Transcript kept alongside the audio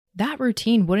that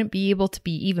routine wouldn't be able to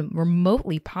be even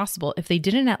remotely possible if they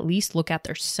didn't at least look at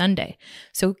their Sunday.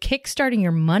 So kickstarting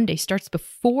your Monday starts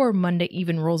before Monday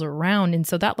even rolls around. And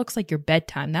so that looks like your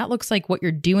bedtime. That looks like what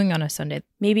you're doing on a Sunday.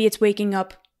 Maybe it's waking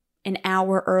up an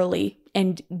hour early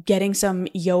and getting some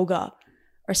yoga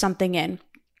or something in.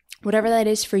 Whatever that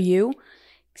is for you,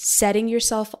 setting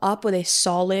yourself up with a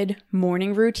solid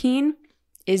morning routine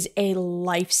is a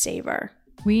lifesaver.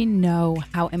 We know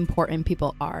how important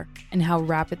people are and how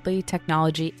rapidly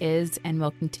technology is and will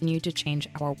continue to change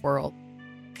our world.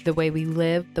 The way we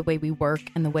live, the way we work,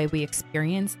 and the way we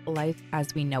experience life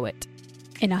as we know it.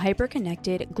 In a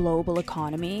hyper-connected global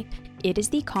economy, it is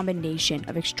the combination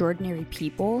of extraordinary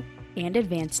people and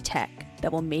advanced tech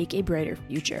that will make a brighter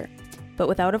future. But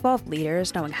without evolved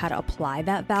leaders knowing how to apply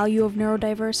that value of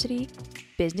neurodiversity,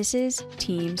 businesses,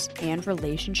 teams, and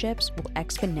relationships will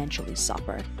exponentially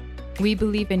suffer. We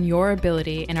believe in your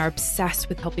ability and are obsessed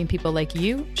with helping people like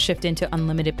you shift into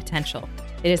unlimited potential.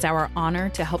 It is our honor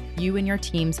to help you and your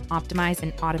teams optimize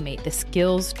and automate the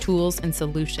skills, tools, and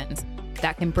solutions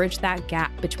that can bridge that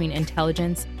gap between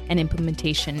intelligence and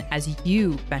implementation as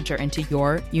you venture into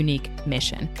your unique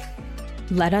mission.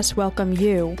 Let us welcome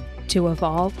you to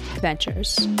Evolve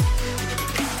Ventures.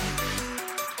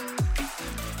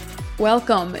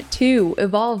 Welcome to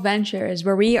Evolve Ventures,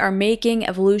 where we are making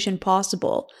evolution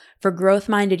possible for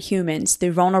growth-minded humans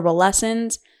through vulnerable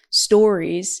lessons,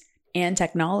 stories, and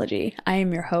technology. I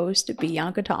am your host,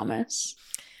 Bianca Thomas.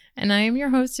 And I am your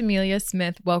host, Amelia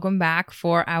Smith. Welcome back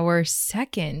for our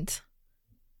second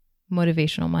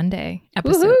Motivational Monday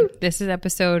episode. Woo-hoo! This is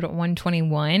episode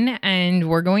 121, and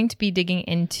we're going to be digging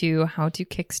into how to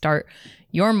kickstart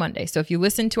your Monday. So if you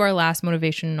listen to our last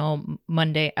Motivational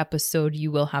Monday episode,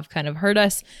 you will have kind of heard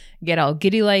us get all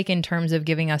giddy-like in terms of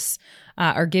giving us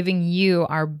or giving you,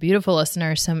 our beautiful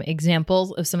listeners, some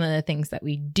examples of some of the things that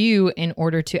we do in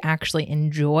order to actually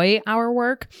enjoy our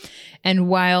work. And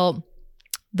while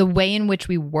the way in which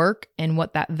we work and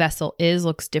what that vessel is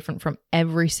looks different from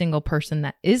every single person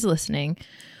that is listening,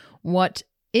 what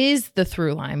is the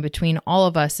through line between all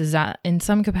of us is that in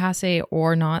some capacity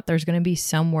or not, there's going to be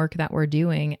some work that we're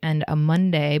doing, and a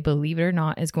Monday, believe it or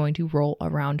not, is going to roll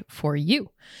around for you.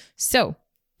 So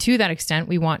to that extent,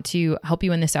 we want to help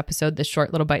you in this episode, this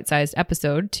short little bite-sized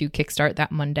episode, to kickstart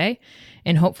that Monday.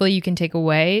 And hopefully you can take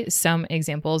away some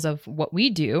examples of what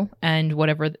we do, and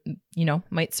whatever,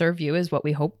 might serve you is what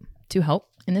we hope to help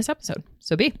in this episode.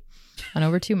 So be on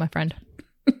over to you, my friend.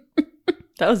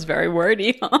 That was very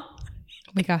wordy, huh?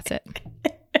 We got it.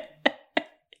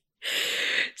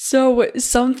 So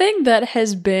something that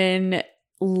has been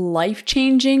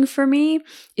life-changing for me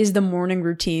is the morning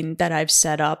routine that I've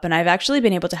set up. And I've actually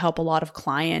been able to help a lot of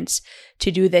clients to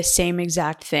do this same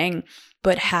exact thing.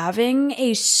 But having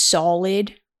a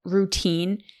solid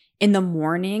routine in the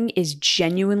morning is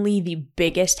genuinely the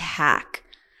biggest hack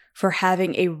for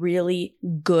having a really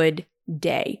good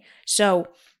day. So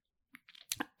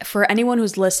for anyone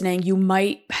who's listening, you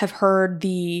might have heard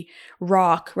The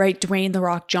Rock, right? Dwayne "The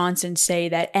Rock" Johnson say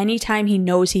that anytime he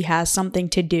knows he has something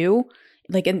to do,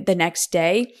 like in the next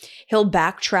day, he'll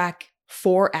backtrack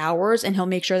 4 hours and he'll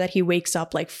make sure that he wakes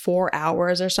up like 4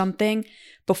 hours or something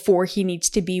before he needs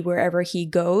to be wherever he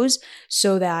goes,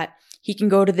 so that he can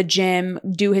go to the gym,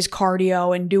 do his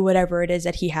cardio, and do whatever it is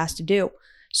that he has to do.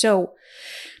 So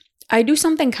I do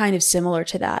something kind of similar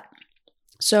to that.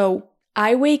 So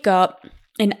I wake up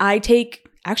and I take,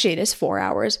 actually it is 4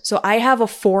 hours. So I have a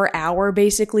 4-hour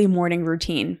basically morning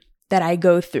routine that I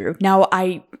go through. Now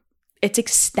it's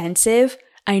extensive.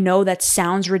 I know that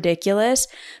sounds ridiculous,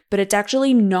 but it's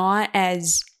actually not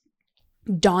as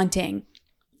daunting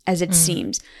as it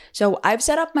seems. So I've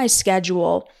set up my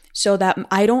schedule so that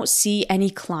I don't see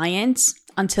any clients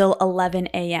until 11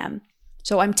 a.m.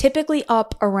 So I'm typically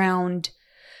up around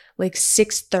like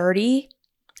 6:30.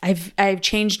 I've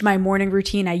changed my morning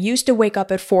routine. I used to wake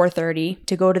up at 4:30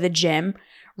 to go to the gym,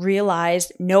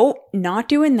 realized, nope, not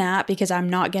doing that because I'm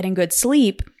not getting good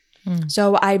sleep.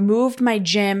 So I moved my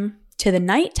gym to the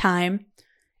nighttime,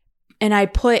 and I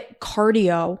put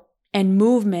cardio and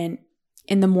movement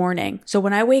in the morning. So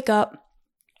when I wake up,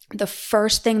 the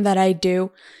first thing that I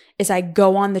do is I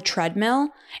go on the treadmill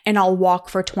and I'll walk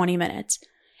for 20 minutes.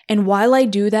 And while I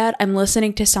do that, I'm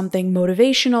listening to something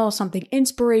motivational, something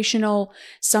inspirational,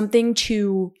 something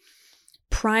to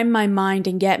prime my mind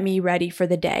and get me ready for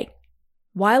the day.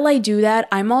 While I do that,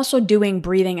 I'm also doing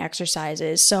breathing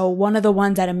exercises. So one of the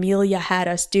ones that Amelia had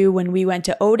us do when we went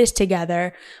to Otis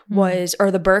together was,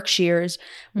 or the Berkshires,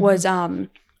 was,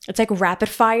 it's like rapid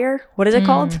fire. What is it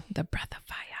called? The breath of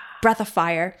fire. breath of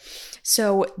fire.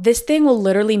 So this thing will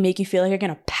literally make you feel like you're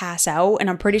going to pass out. And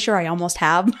I'm pretty sure I almost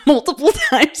have multiple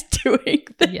times doing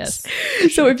this.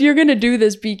 Yes. So if you're going to do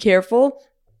this, be careful.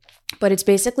 But it's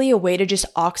basically a way to just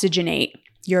oxygenate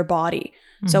your body.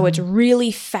 So it's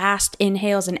really fast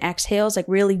inhales and exhales, like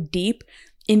really deep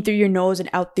in through your nose and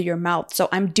out through your mouth. So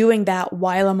I'm doing that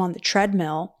while I'm on the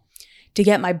treadmill to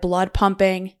get my blood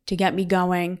pumping, to get me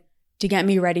going, to get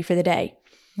me ready for the day.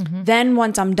 Then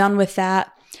once I'm done with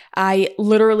that, I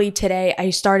literally today, I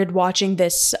started watching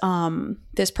this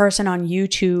person on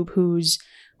YouTube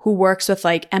who works with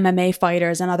like MMA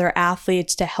fighters and other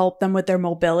athletes to help them with their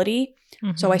mobility.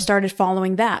 So I started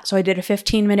following that. So I did a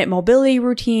 15-minute mobility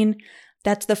routine.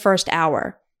 That's the first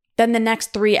hour. Then the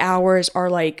next 3 hours are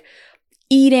like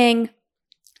eating,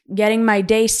 getting my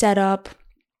day set up,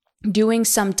 doing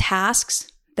some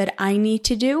tasks that I need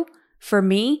to do for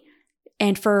me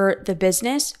and for the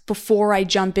business before I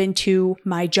jump into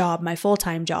my job, my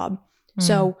full-time job.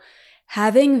 So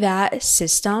having that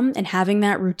system and having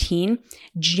that routine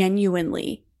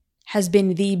genuinely has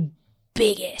been the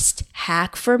biggest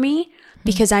hack for me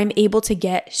because I'm able to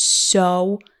get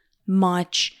so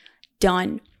much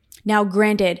done. Now,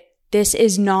 granted, this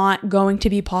is not going to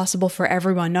be possible for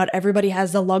everyone. Not everybody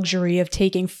has the luxury of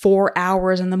taking 4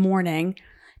 hours in the morning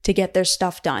to get their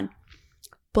stuff done.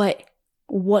 But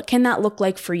what can that look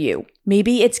like for you?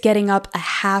 Maybe it's getting up a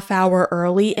half hour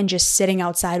early and just sitting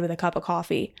outside with a cup of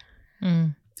coffee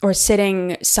or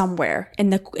sitting somewhere in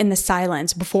the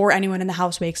silence before anyone in the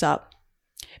house wakes up.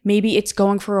 Maybe it's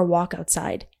going for a walk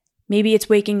outside. Maybe it's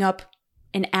waking up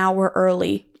an hour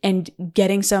early and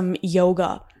getting some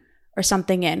yoga or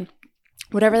something in.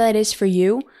 Whatever that is for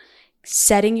you,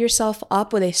 setting yourself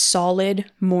up with a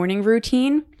solid morning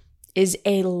routine is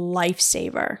a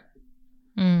lifesaver.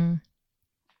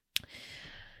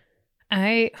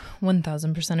 I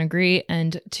 1000% agree.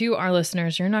 And to our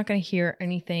listeners, you're not going to hear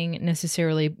anything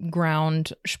necessarily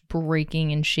ground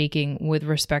breaking and shaking with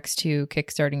respects to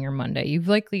kickstarting your Monday. You've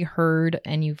likely heard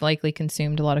and you've likely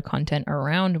consumed a lot of content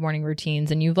around morning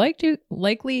routines, and you've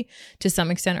likely to some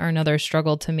extent or another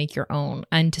struggled to make your own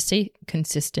and to stay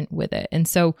consistent with it. And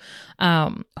so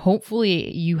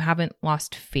hopefully you haven't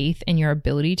lost faith in your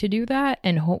ability to do that.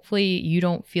 And hopefully you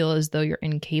don't feel as though you're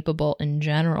incapable in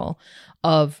general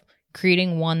of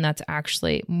creating one that's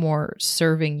actually more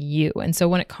serving you. And so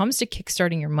when it comes to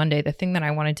kickstarting your Monday, the thing that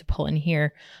I wanted to pull in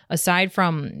here, aside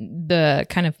from the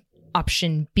kind of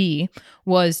option B,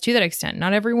 was to that extent,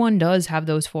 not everyone does have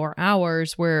those 4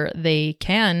 hours where they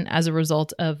can, as a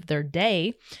result of their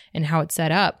day and how it's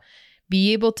set up,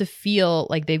 be able to feel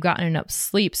like they've gotten enough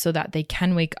sleep so that they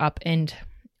can wake up and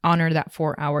honor that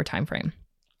 4-hour time frame.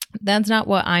 That's not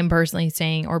what I'm personally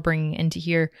saying or bringing into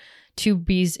here. To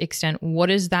B's extent, what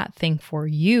is that thing for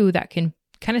you that can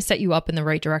kind of set you up in the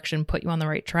right direction, put you on the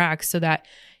right track so that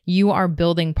you are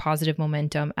building positive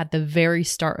momentum at the very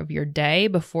start of your day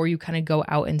before you kind of go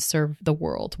out and serve the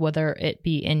world, whether it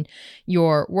be in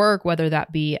your work, whether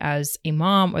that be as a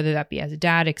mom, whether that be as a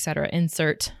dad, etc.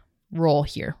 Insert role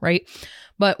here, right?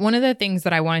 But one of the things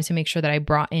that I wanted to make sure that I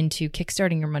brought into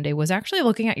kickstarting your Monday was actually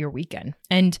looking at your weekend.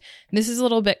 And this is a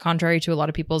little bit contrary to a lot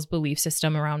of people's belief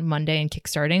system around Monday and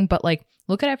kickstarting, but like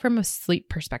look at it from a sleep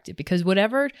perspective, because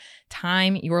whatever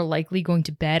time you're likely going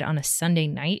to bed on a Sunday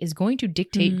night is going to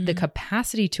dictate the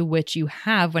capacity to which you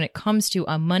have when it comes to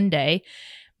a Monday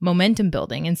momentum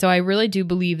building. And so I really do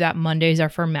believe that Mondays are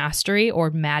for mastery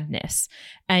or madness.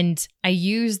 And I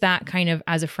use that kind of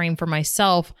as a frame for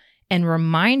myself and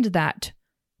remind that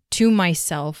to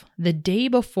myself the day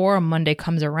before a Monday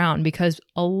comes around, because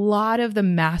a lot of the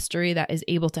mastery that is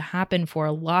able to happen for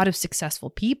a lot of successful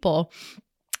people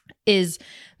is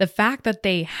the fact that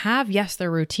they have, yes,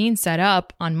 their routine set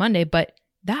up on Monday, but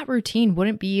that routine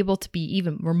wouldn't be able to be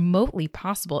even remotely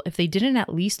possible if they didn't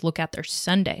at least look at their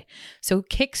Sunday. So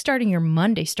kickstarting your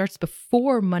Monday starts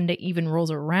before Monday even rolls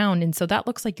around. And so that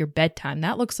looks like your bedtime.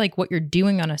 That looks like what you're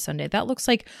doing on a Sunday. That looks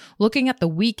like looking at the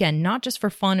weekend, not just for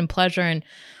fun and pleasure and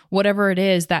whatever it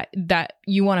is that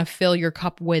you want to fill your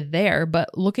cup with there,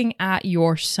 but looking at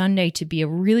your Sunday to be a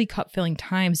really cup-filling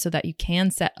time so that you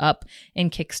can set up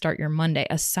and kickstart your Monday.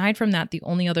 Aside from that, the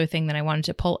only other thing that I wanted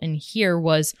to pull in here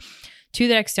was to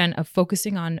the extent of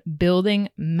focusing on building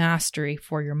mastery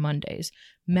for your Mondays.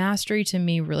 Mastery to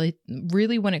me really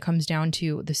when it comes down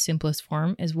to the simplest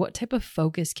form is what type of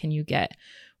focus can you get?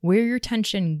 Where your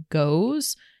attention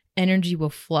goes, energy will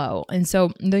flow. And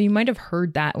so though you might have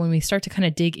heard that, when we start to kind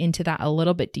of dig into that a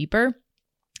little bit deeper,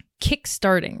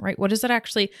 kickstarting, right? What is that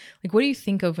actually like? What do you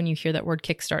think of when you hear that word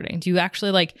kickstarting? Do you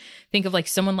actually like think of like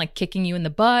someone like kicking you in the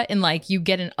butt and like you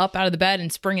getting up out of the bed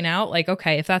and springing out? Like,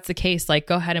 okay, if that's the case, like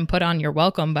go ahead and put on You're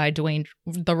Welcome by Dwayne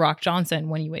The Rock Johnson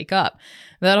when you wake up.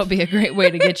 That'll be a great way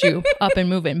to get you up and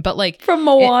moving. But like From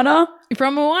Moana?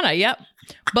 From Moana, yep.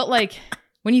 But like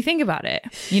when you think about it,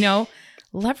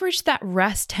 leverage that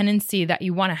rest tendency that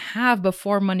you want to have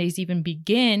before Mondays even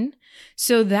begin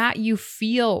so that you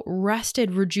feel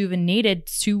rested, rejuvenated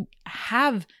to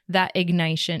have that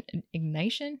ignition.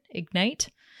 That's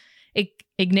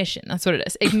what it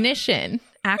is. Ignition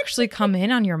actually come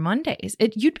in on your Mondays.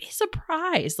 You'd be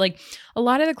surprised. Like a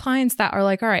lot of the clients that are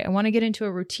like, all right, I want to get into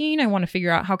a routine. I want to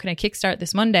figure out how can I kickstart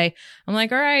this Monday. I'm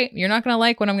like, all right, you're not going to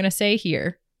like what I'm going to say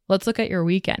here. Let's look at your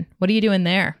weekend. What are you doing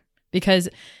there? Because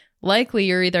likely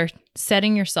you're either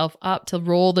setting yourself up to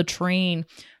roll the train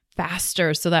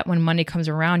faster so that when Monday comes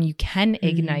around, you can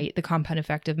ignite the compound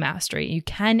effect of mastery. You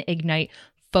can ignite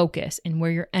focus and where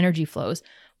your energy flows.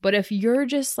 But if you're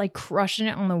just like crushing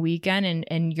it on the weekend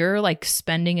and you're like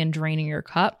spending and draining your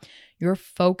cup, your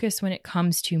focus when it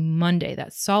comes to Monday,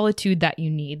 that solitude that you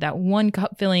need, that one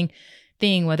cup filling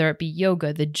thing, whether it be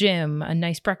yoga, the gym, a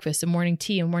nice breakfast, a morning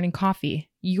tea, a morning coffee,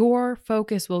 your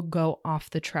focus will go off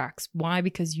the tracks. Why?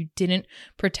 Because you didn't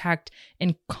protect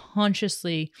and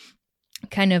consciously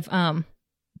kind of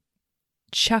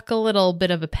chuck a little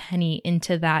bit of a penny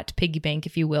into that piggy bank,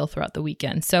 if you will, throughout the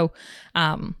weekend. So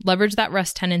leverage that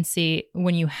rest tendency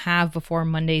when you have before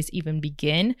Mondays even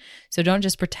begin. So don't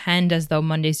just pretend as though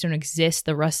Mondays don't exist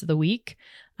the rest of the week.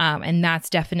 And that's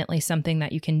definitely something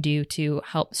that you can do to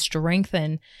help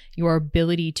strengthen your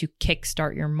ability to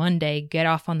kickstart your Monday, get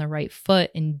off on the right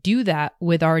foot, and do that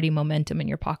with already momentum in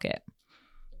your pocket.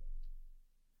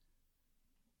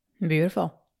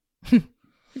 Beautiful.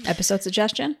 Episode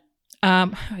suggestion?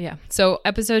 Yeah. So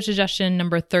episode suggestion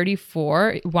number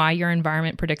 34, why your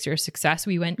environment predicts your success.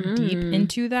 We went deep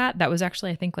into that. That was actually,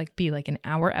 I think, like an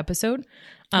hour episode.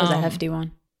 That was a hefty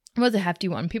one. It was a hefty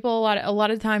one. People, a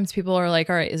lot of times people are like,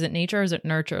 all right, is it nature or is it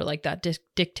nurture? Like that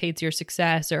dictates your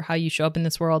success or how you show up in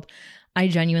this world. I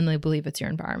genuinely believe it's your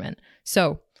environment.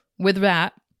 So with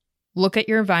that, look at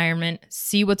your environment,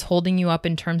 see what's holding you up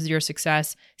in terms of your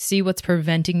success, see what's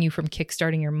preventing you from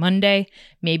kickstarting your Monday.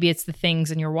 Maybe it's the things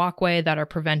in your walkway that are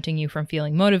preventing you from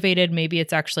feeling motivated. Maybe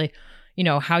it's actually,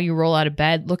 how you roll out of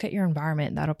bed. Look at your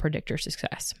environment. That'll predict your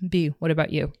success. B, what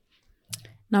about you?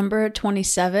 Number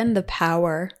 27, the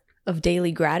power of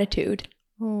daily gratitude.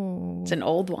 Oh, it's an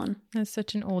old one. That's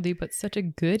such an oldie, but such a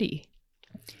goodie.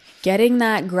 Getting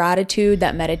that gratitude,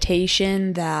 that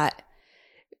meditation, that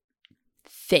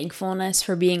thankfulness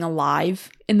for being alive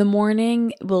in the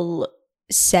morning will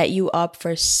set you up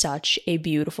for such a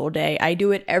beautiful day. I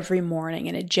do it every morning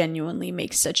and it genuinely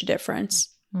makes such a difference.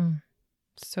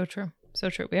 So true. So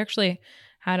true. We actually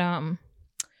had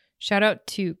shout out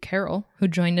to Carol, who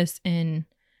joined us in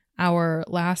our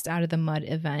last Out of the Mud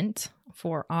event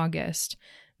for August,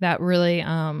 that really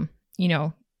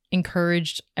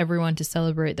encouraged everyone to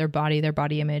celebrate their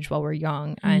body image while we're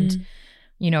young, and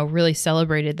really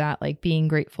celebrated that, like being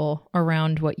grateful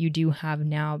around what you do have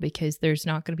now, because there's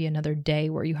not going to be another day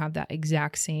where you have that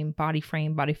exact same body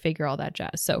frame, body figure, all that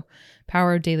jazz. So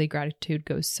power of daily gratitude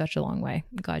goes such a long way.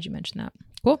 I'm glad you mentioned that.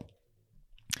 Cool.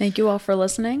 Thank you all for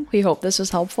listening. We hope this was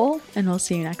helpful, and we'll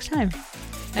see you next time.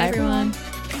 Bye everyone.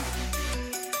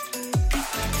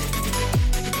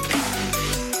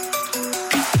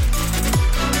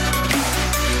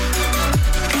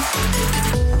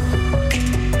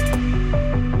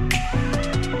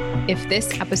 If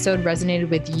this episode resonated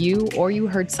with you, or you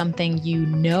heard something you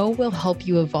know will help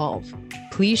you evolve,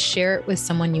 please share it with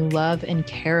someone you love and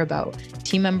care about,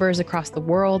 team members across the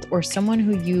world, or someone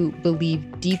who you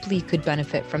believe deeply could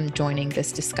benefit from joining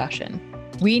this discussion.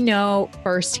 We know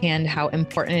firsthand how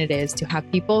important it is to have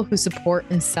people who support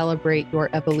and celebrate your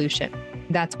evolution.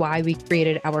 That's why we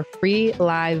created our free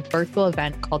live virtual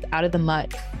event called Out of the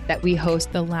Mud that we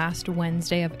host the last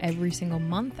Wednesday of every single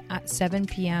month at 7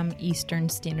 p.m. Eastern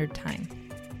Standard Time.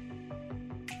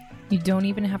 You don't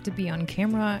even have to be on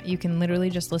camera. You can literally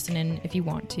just listen in if you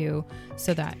want to,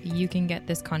 so that you can get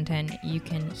this content. You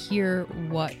can hear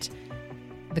what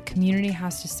the community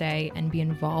has to say and be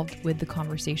involved with the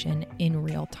conversation in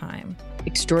real time.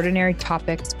 Extraordinary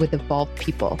topics with evolved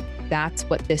people. That's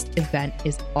what this event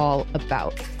is all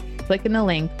about. Click in the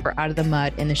link for Out of the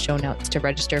Mud in the show notes to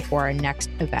register for our next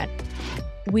event.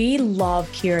 We love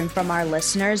hearing from our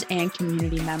listeners and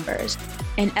community members.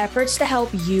 In efforts to help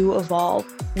you evolve,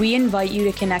 we invite you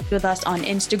to connect with us on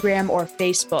Instagram or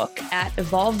Facebook at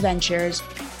Evolve Ventures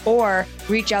or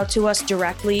reach out to us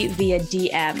directly via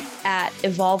DM at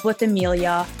Evolve with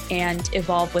Amelia and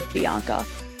Evolve with Bianca.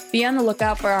 Be on the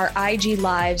lookout for our IG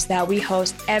Lives that we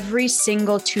host every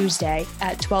single Tuesday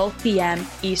at 12 p.m.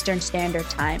 Eastern Standard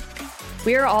Time.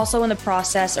 We are also in the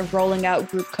process of rolling out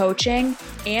group coaching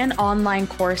and online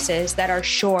courses that are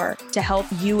sure to help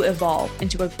you evolve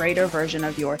into a greater version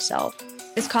of yourself.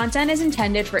 This content is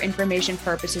intended for information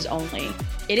purposes only.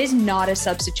 It is not a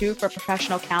substitute for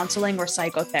professional counseling or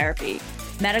psychotherapy,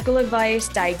 medical advice,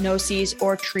 diagnoses,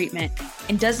 or treatment,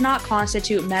 and does not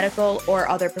constitute medical or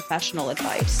other professional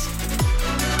advice.